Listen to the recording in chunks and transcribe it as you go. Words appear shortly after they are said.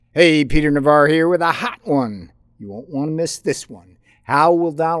Hey, Peter Navarre here with a hot one. You won't want to miss this one. How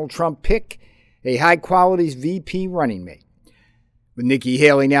will Donald Trump pick a high-quality VP running mate? With Nikki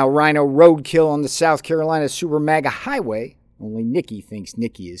Haley now rhino roadkill on the South Carolina Super MAGA highway, only Nikki thinks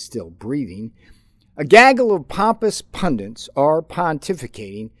Nikki is still breathing, a gaggle of pompous pundits are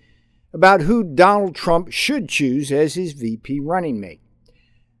pontificating about who Donald Trump should choose as his VP running mate.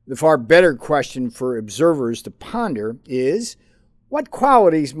 The far better question for observers to ponder is, what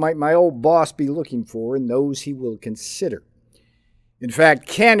qualities might my old boss be looking for in those he will consider? In fact,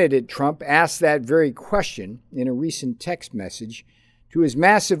 candidate Trump asked that very question in a recent text message to his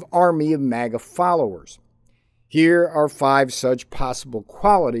massive army of MAGA followers. Here are 5 such possible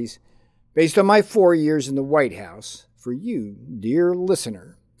qualities based on my 4 years in the White House for you, dear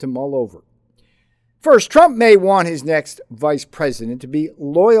listener, to mull over. First, Trump may want his next vice president to be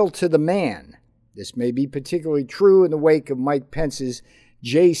loyal to the man. This may be particularly true in the wake of Mike Pence's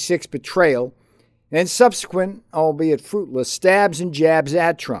J6 betrayal and subsequent, albeit fruitless, stabs and jabs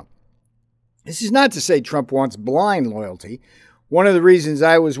at Trump. This is not to say Trump wants blind loyalty. One of the reasons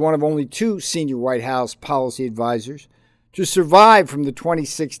I was one of only 2 senior White House policy advisors to survive from the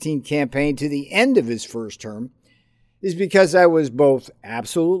 2016 campaign to the end of his first term is because I was both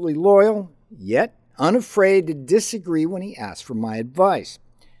absolutely loyal, yet unafraid to disagree when he asked for my advice.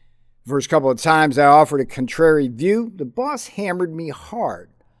 The first couple of times I offered a contrary view, the boss hammered me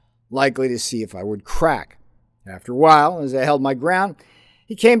hard, likely to see if I would crack. After a while, as I held my ground,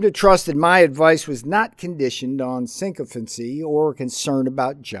 he came to trust that my advice was not conditioned on sycophancy or concern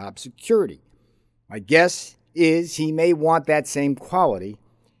about job security. My guess is he may want that same quality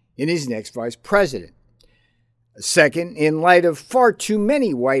in his next vice president. Second, in light of far too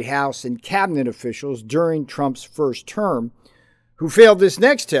many White House and cabinet officials during Trump's first term who failed this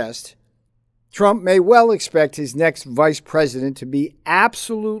next test, Trump may well expect his next vice president to be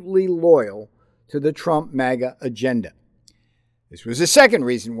absolutely loyal to the Trump MAGA agenda. This was the second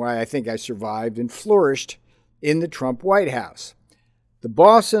reason why I think I survived and flourished in the Trump White House. The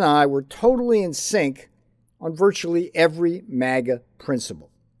boss and I were totally in sync on virtually every MAGA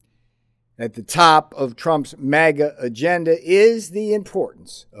principle. At the top of Trump's MAGA agenda is the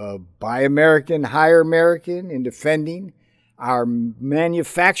importance of Buy American, Hire American in defending our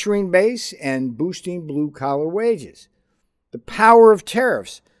manufacturing base and boosting blue-collar wages. The power of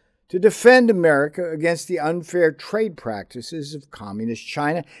tariffs to defend America against the unfair trade practices of communist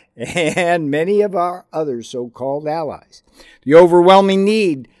China and many of our other so-called allies. The overwhelming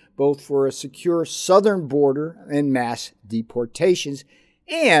need both for a secure southern border and mass deportations,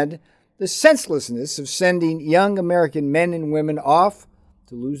 and the senselessness of sending young American men and women off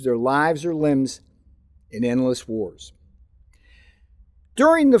to lose their lives or limbs in endless wars.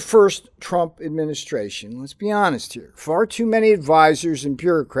 During the first Trump administration, let's be honest here, far too many advisors and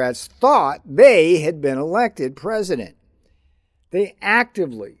bureaucrats thought they had been elected president. They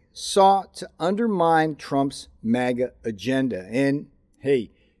actively sought to undermine Trump's MAGA agenda. And,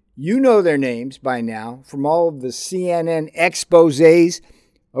 hey, you know their names by now from all of the CNN exposés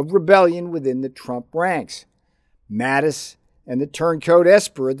of rebellion within the Trump ranks. Mattis and the turncoat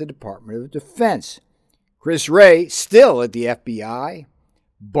Esper at the Department of Defense. Chris Wray, still at the FBI.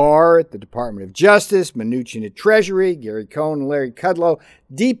 Barr at the Department of Justice, Mnuchin at Treasury, Gary Cohn and Larry Kudlow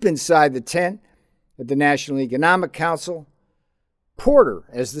deep inside the tent at the National Economic Council, Porter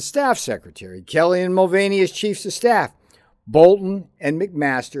as the staff secretary, Kelly and Mulvaney as chiefs of staff, Bolton and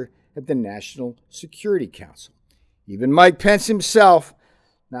McMaster at the National Security Council. Even Mike Pence himself,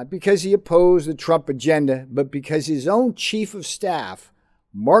 not because he opposed the Trump agenda, but because his own chief of staff,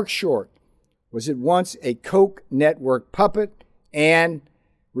 Mark Short, was at once a Koch network puppet and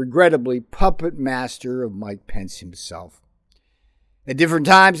regrettably puppet master of Mike Pence himself. At different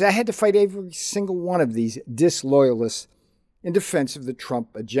times, I had to fight every single one of these disloyalists in defense of the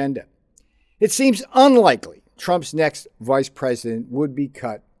Trump agenda. It seems unlikely Trump's next vice president would be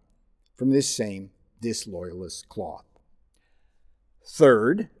cut from this same disloyalist cloth.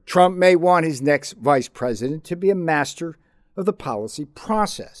 Third, Trump may want his next vice president to be a master of the policy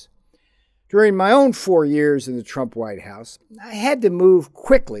process. During my own 4 years in the Trump White House, I had to move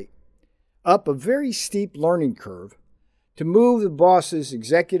quickly up a very steep learning curve to move the boss's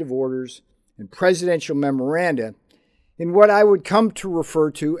executive orders and presidential memoranda in what I would come to refer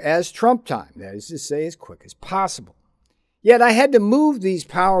to as Trump time, that is to say, as quick as possible. Yet I had to move these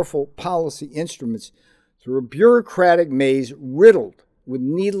powerful policy instruments through a bureaucratic maze riddled with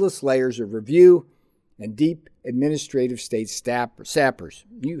needless layers of review and deep administrative state sappers.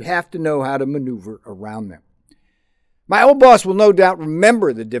 You have to know how to maneuver around them. My old boss will no doubt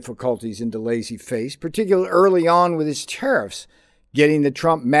remember the difficulties and delays he faced, particularly early on with his tariffs, getting the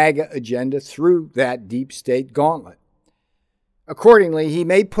Trump MAGA agenda through that deep state gauntlet. Accordingly, he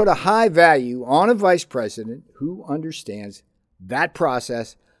may put a high value on a vice president who understands that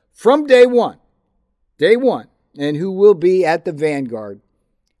process from day one, and who will be at the vanguard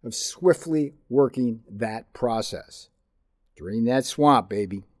of swiftly working that process. Drain that swamp,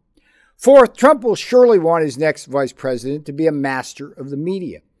 baby. Fourth, Trump will surely want his next vice president to be a master of the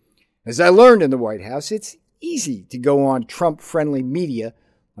media. As I learned in the White House, it's easy to go on Trump-friendly media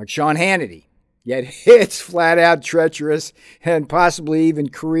like Sean Hannity, yet it's flat-out treacherous and possibly even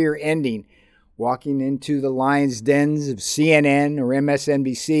career-ending, walking into the lion's dens of CNN or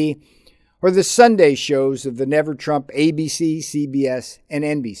MSNBC or the Sunday shows of the never-Trump ABC, CBS, and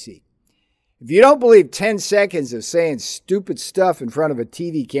NBC. If you don't believe 10 seconds of saying stupid stuff in front of a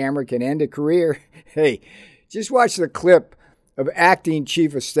TV camera can end a career, hey, just watch the clip of acting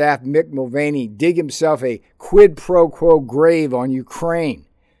Chief of Staff Mick Mulvaney dig himself a quid pro quo grave on Ukraine,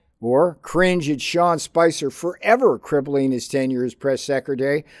 or cringe at Sean Spicer forever crippling his tenure as press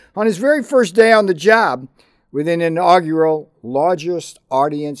secretary on his very first day on the job with an inaugural largest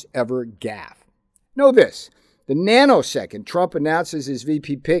audience ever gaffe. Know this, the nanosecond Trump announces his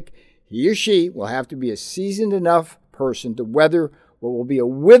VP pick, he or she will have to be a seasoned enough person to weather what will be a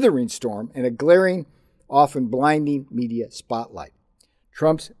withering storm and a glaring, often blinding media spotlight.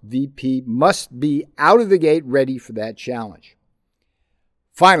 Trump's VP must be out of the gate ready for that challenge.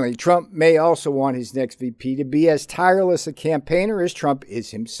 Finally, Trump may also want his next VP to be as tireless a campaigner as Trump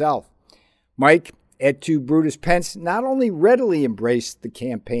is himself. Mike, et tu, Brutus Pence, not only readily embraced the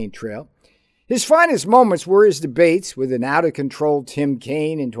campaign trail, his finest moments were his debates with an out-of-control Tim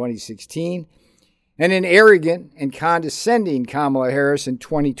Kaine in 2016 and an arrogant and condescending Kamala Harris in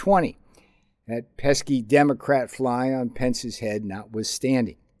 2020, that pesky Democrat fly on Pence's head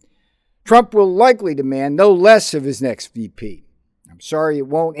notwithstanding. Trump will likely demand no less of his next VP. I'm sorry it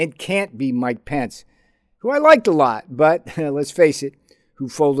won't and can't be Mike Pence, who I liked a lot, but let's face it, who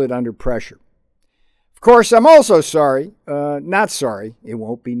folded under pressure. Of course, I'm also not sorry, it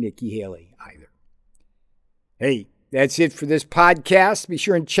won't be Nikki Haley either. Hey, that's it for this podcast. Be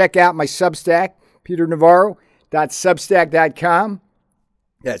sure and check out my Substack, peternavarro.substack.com.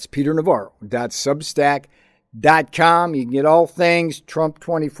 That's peternavarro.substack.com. You can get all things Trump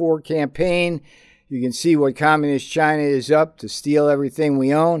 24 campaign. You can see what communist China is up to steal everything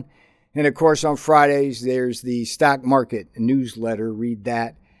we own. And of course, on Fridays, there's the stock market newsletter. Read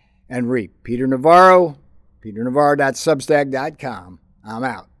that and reap. Peter Navarro, peternavarro.substack.com. I'm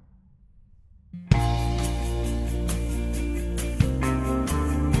out.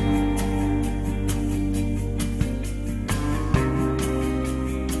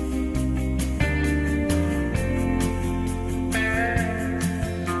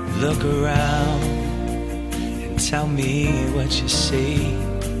 Look around and tell me what you see.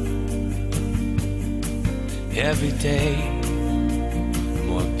 Every day,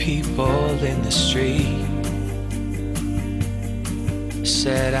 more people in the street.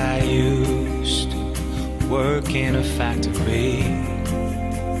 Said I used to work in a factory.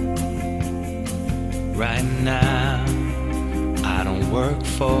 Right now, I don't work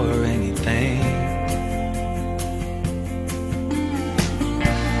for anything.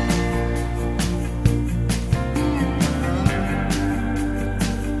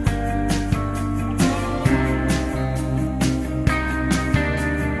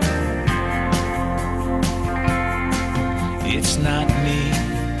 It's not me,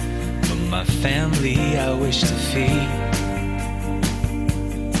 but my family I wish to feed.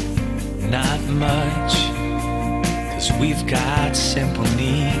 Not much, 'cause we've got simple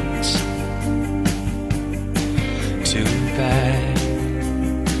needs. Too bad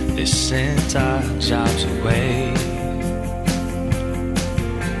they sent our jobs away.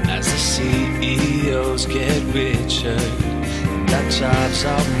 As the CEOs get richer and our jobs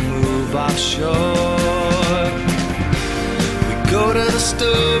all move offshore, go to the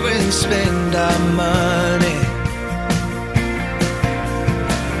store and spend our money.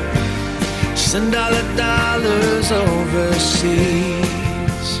 Send all the dollars overseas.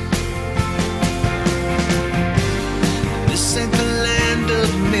 This ain't the land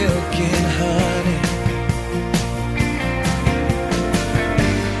of milk and honey.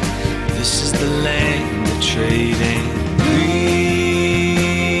 This is the land of trading greed.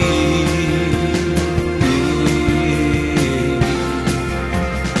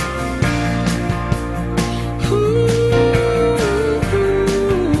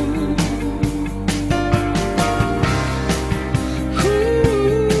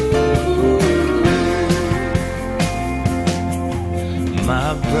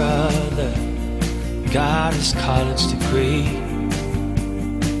 My brother got his college degree.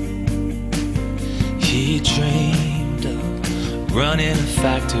 He dreamed of running a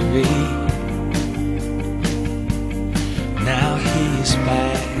factory. Now he's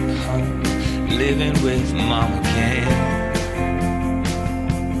back home, living with Mama again.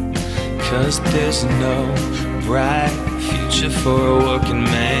 'Cause there's no bright future for a working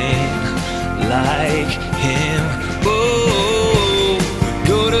man like him. Oh, we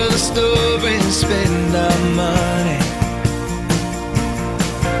go to the store and spend our money,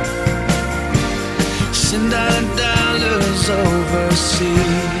 send our dollars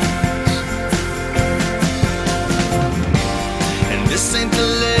overseas. And this ain't the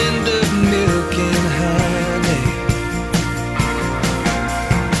land of milk and honey.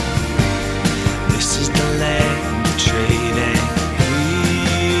 This is the land of trade and greed.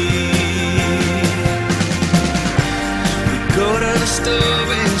 We go to the store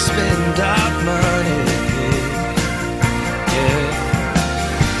and spend our money, yeah.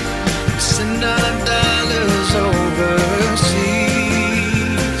 Send our dollars overseas.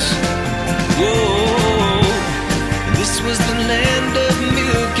 Whoa, this was the land of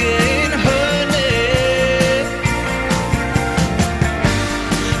milk and honey,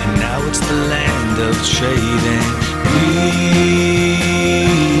 and now it's the land of trade and greed.